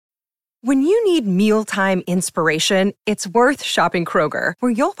When you need mealtime inspiration, it's worth shopping Kroger,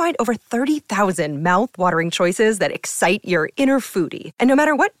 where you'll find over 30,000 mouth-watering choices that excite your inner foodie. And no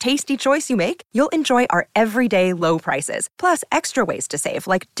matter what tasty choice you make, you'll enjoy our everyday low prices, plus extra ways to save,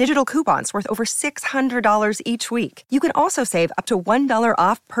 like digital coupons worth over $600 each week. You can also save up to $1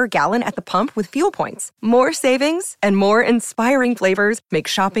 off per gallon at the pump with fuel points. More savings and more inspiring flavors make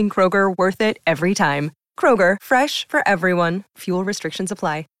shopping Kroger worth it every time. Kroger, fresh for everyone. Fuel restrictions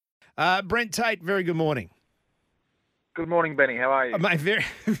apply. Brent Tate, very good morning. Good morning, Benny. How are you? Mate, very,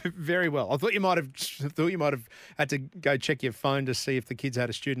 very well. I thought you might have had to go check your phone to see if the kids had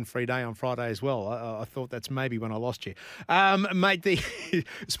a student-free day on Friday as well. I thought that's maybe when I lost you, mate.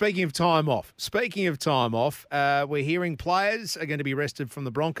 Speaking of time off, we're hearing players are going to be rested from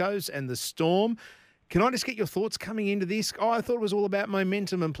the Broncos and the Storm. Can I just get your thoughts coming into this? I thought it was all about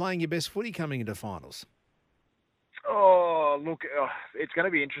momentum and playing your best footy coming into finals. Oh, look, it's going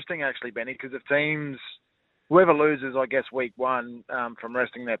to be interesting, actually, Benny, because if teams, whoever loses, I guess, week one from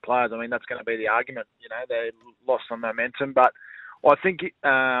resting their players, I mean, that's going to be the argument. You know, they lost some momentum. But I think,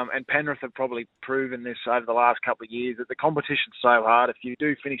 and Penrith have probably proven this over the last couple of years, that the competition's so hard. If you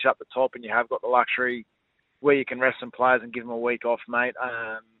do finish up the top and you have got the luxury where you can rest some players and give them a week off, mate,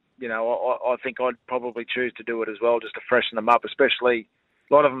 you know, I think I'd probably choose to do it as well, just to freshen them up, especially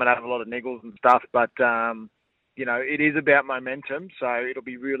a lot of them that have a lot of niggles and stuff. But, you know, it is about momentum, so it'll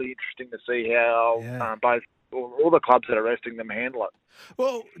be really interesting to see how both all the clubs that are resting them handle it.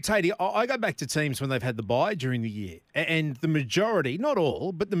 Well, Tatey, I go back to teams when they've had the bye during the year, and the majority, not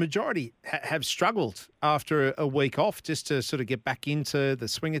all, but the majority have struggled after a week off just to sort of get back into the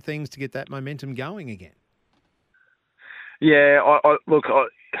swing of things, to get that momentum going again. Yeah,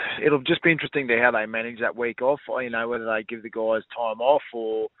 it'll just be interesting to how they manage that week off. You know, whether they give the guys time off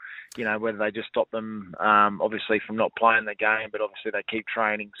or, you know, whether they just stop them, obviously, from not playing the game, but obviously they keep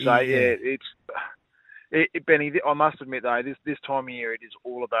training. So, Benny, I must admit, though, this time of year, it is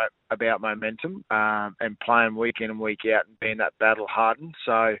all about momentum and playing week in and week out and being that battle-hardened.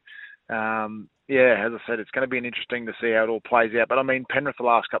 So, as I said, it's going to be interesting to see how it all plays out. But, I mean, Penrith the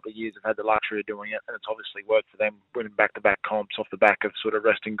last couple of years have had the luxury of doing it, and it's obviously worked for them, winning back-to-back comps off the back of sort of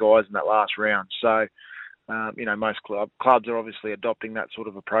resting guys in that last round. So, you know, most clubs are obviously adopting that sort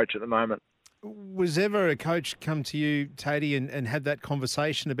of approach at the moment. Was ever a coach come to you, Tatey, and had that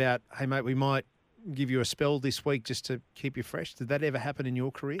conversation about, hey, mate, we might give you a spell this week just to keep you fresh? Did that ever happen in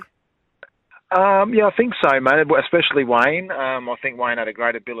your career? Yeah, I think so, mate, especially Wayne. I think Wayne had a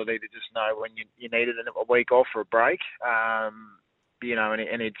great ability to just know when you needed a week off or a break, you know,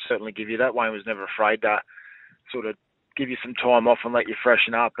 and he'd certainly give you that. Wayne was never afraid to sort of give you some time off and let you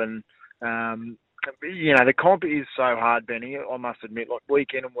freshen up. And, you know, the comp is so hard, Benny, I must admit, like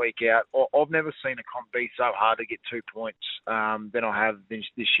week in and week out. I've never seen a comp be so hard to get 2 points than I have this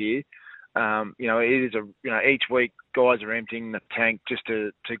year. You know, it is each week guys are emptying the tank just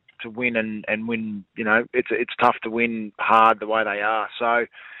to win and win. You know, it's tough to win hard the way they are. So,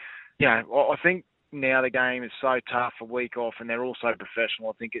 you know, I think now the game is so tough, a week off, and they're all so professional.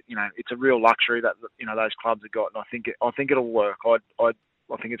 I think it's a real luxury that, you know, those clubs have got, and I think it'll work. I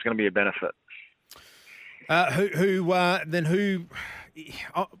think it's going to be a benefit.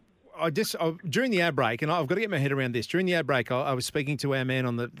 During the ad break, and I've got to get my head around this. During the ad break, I was speaking to our man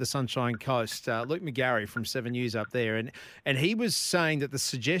on the Sunshine Coast, Luke McGarry from 7 News up there, and he was saying that the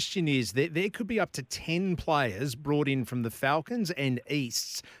suggestion is that there could be up to 10 players brought in from the Falcons and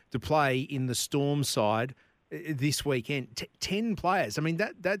Easts to play in the Storm side this weekend. 10 players. I mean,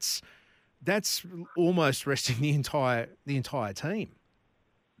 that's almost resting the entire team.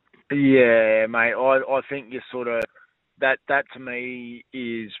 Yeah, mate. I think you're sort of that to me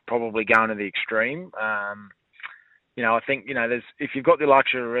is probably going to the extreme. You know, I think, you know, if you've got the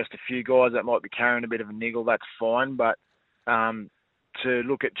luxury to rest a few guys that might be carrying a bit of a niggle, that's fine. But to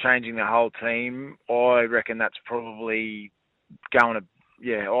look at changing the whole team, I reckon that's probably going to.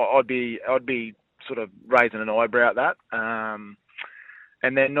 Yeah, I'd be sort of raising an eyebrow at that.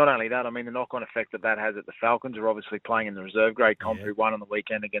 And then not only that, I mean, the knock-on effect that has at the Falcons are obviously playing in the reserve grade comp who won on the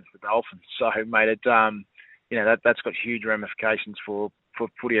weekend against the Dolphins. So, mate, it, you know, that's got huge ramifications for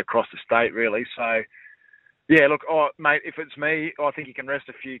footy across the state, really. So, yeah, look, mate, if it's me, I think you can rest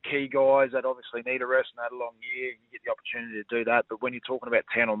a few key guys that obviously need a rest and had a long year. You get the opportunity to do that. But when you're talking about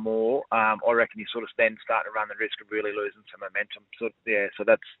 10 or more, I reckon you sort of then start to run the risk of really losing some momentum. So, yeah, so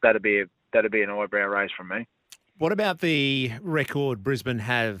that'd be an eyebrow raise from me. What about the record Brisbane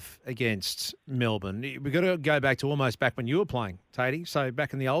have against Melbourne? We've got to go back to almost back when you were playing, Tatey, so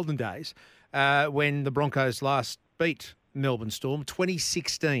back in the olden days, when the Broncos last beat Melbourne Storm,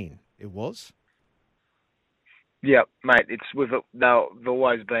 2016 it was. Yeah, mate. They've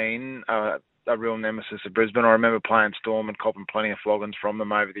always been a real nemesis of Brisbane. I remember playing Storm and copping plenty of floggings from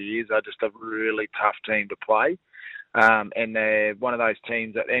them over the years. They're just a really tough team to play. And they're one of those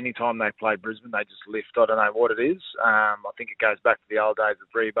teams that any time they play Brisbane, they just lift. I don't know what it is. I think it goes back to the old days of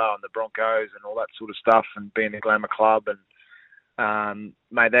Rebo and the Broncos and all that sort of stuff, and being a glamour club. And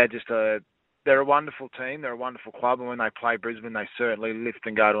mate, they're a wonderful team. They're a wonderful club, and when they play Brisbane, they certainly lift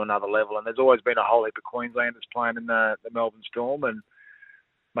and go to another level. And there's always been a whole heap of Queenslanders playing in the Melbourne Storm, and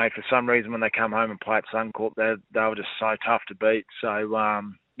mate, for some reason when they come home and play at Suncorp, they were just so tough to beat. So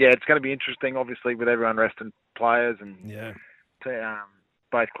yeah, it's going to be interesting, obviously, with everyone resting players and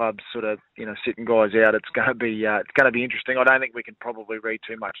both clubs sort of sitting guys out. It's going to be interesting. I don't think we can probably read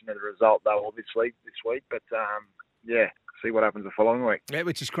too much into the result though, obviously this week, but see what happens the following week. Yeah,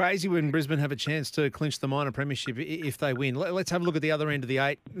 which is crazy when Brisbane have a chance to clinch the minor premiership if they win. Let's have a look at the other end of the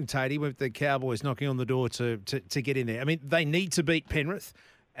eight, Tatey, with the Cowboys knocking on the door to get in there. I mean, they need to beat Penrith,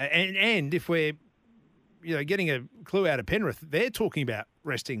 and if we're getting a clue out of Penrith, they're talking about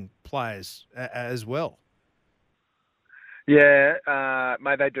resting players as well. Yeah,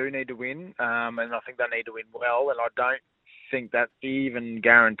 mate, they do need to win, and I think they need to win well, and I don't think that even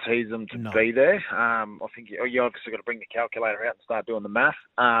guarantees them to be there. I think you obviously got to bring the calculator out and start doing the math.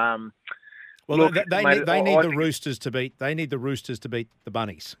 Well, look, they need the Roosters to beat. They need the Roosters to beat the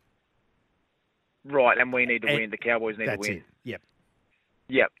Bunnies. Right, and we need to win. The Cowboys need to win. It.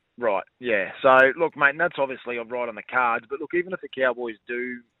 Yep. Right. Yeah. So look, mate, and that's obviously right on the cards. But look, even if the Cowboys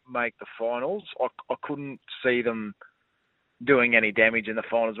do make the finals, I couldn't see them doing any damage in the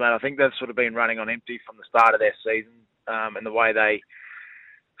finals, mate. I think they've sort of been running on empty from the start of their season. And the way they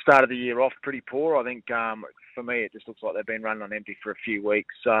started the year off pretty poor, I think for me it just looks like they've been running on empty for a few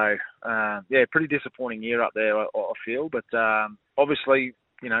weeks. So, pretty disappointing year up there, I feel. But obviously,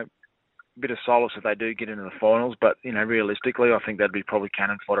 a bit of solace if they do get into the finals. But, realistically, I think that'd be probably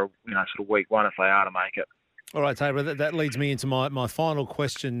cannon fodder, sort of week one if they are to make it. All right, Taylor, that leads me into my final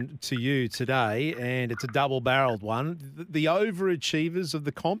question to you today, and it's a double-barreled one. The overachievers of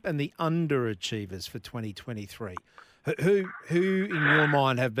the comp and the underachievers for 2023. Who in your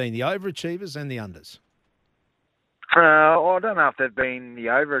mind have been the overachievers and the unders? I don't know if they've been the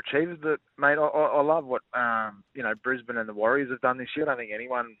overachievers, but, mate, I love what, Brisbane and the Warriors have done this year. I don't think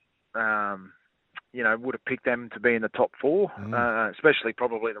anyone, would have picked them to be in the top four, especially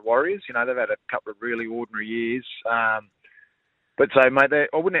probably the Warriors. They've had a couple of really ordinary years. But so, mate,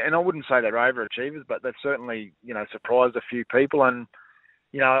 I wouldn't say they're overachievers, but they've certainly, surprised a few people. And,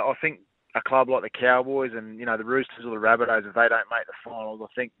 I think a club like the Cowboys and, the Roosters or the Rabbitohs, if they don't make the finals, I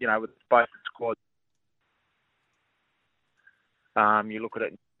think, with both the squads, you look at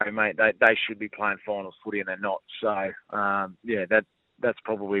it and say, mate, they should be playing finals footy and they're not. So, that's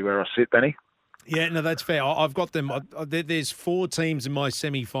probably where I sit, Benny. Yeah, no, that's fair. I've got them. There's 4 teams in my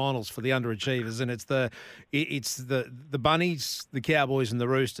semi-finals for the underachievers, and it's the Bunnies, the Cowboys, and the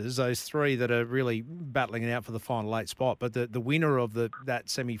Roosters. Those 3 that are really battling it out for the final 8 spot. But the winner of that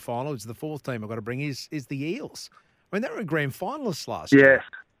semi-final is the 4th team I've got to bring is the Eels. I mean, they were grand finalists last year.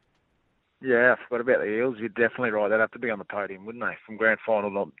 Yeah, I forgot about the Eels. You're definitely right. They'd have to be on the podium, wouldn't they? From grand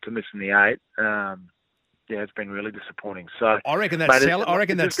final to missing the 8. It's been really disappointing. So I reckon that's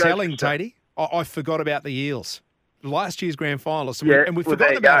selling, Tatey. I forgot about the Eels. Last year's grand finalists, and we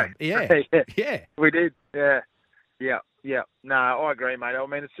forgot about them. Yeah. We did. Yeah. No, I agree, mate. I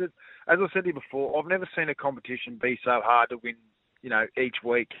mean, it's just, as I said to you before, I've never seen a competition be so hard to win, each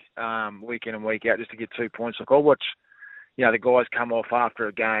week, week in and week out, just to get 2 points. Like, I watch, the guys come off after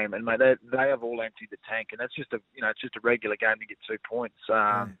a game, and, mate, they have all emptied the tank, and that's just it's just a regular game to get 2 points.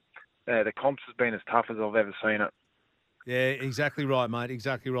 The comps has been as tough as I've ever seen it. Yeah, exactly right, mate.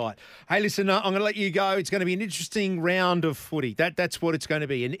 Exactly right. Hey, listen, I'm going to let you go. It's going to be an interesting round of footy. That's what it's going to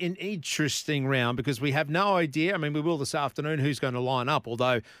be, an interesting round, because we have no idea. I mean, we will this afternoon who's going to line up,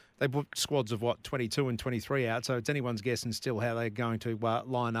 although they put squads of, 22 and 23 out, so it's anyone's guess and still how they're going to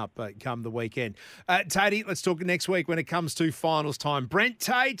line up come the weekend. Tatey, let's talk next week when it comes to finals time. Brent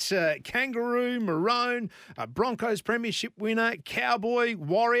Tate, Kangaroo, Maroon, Broncos premiership winner, Cowboy,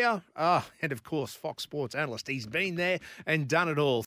 Warrior, and, of course, Fox Sports analyst. He's been there and done it all.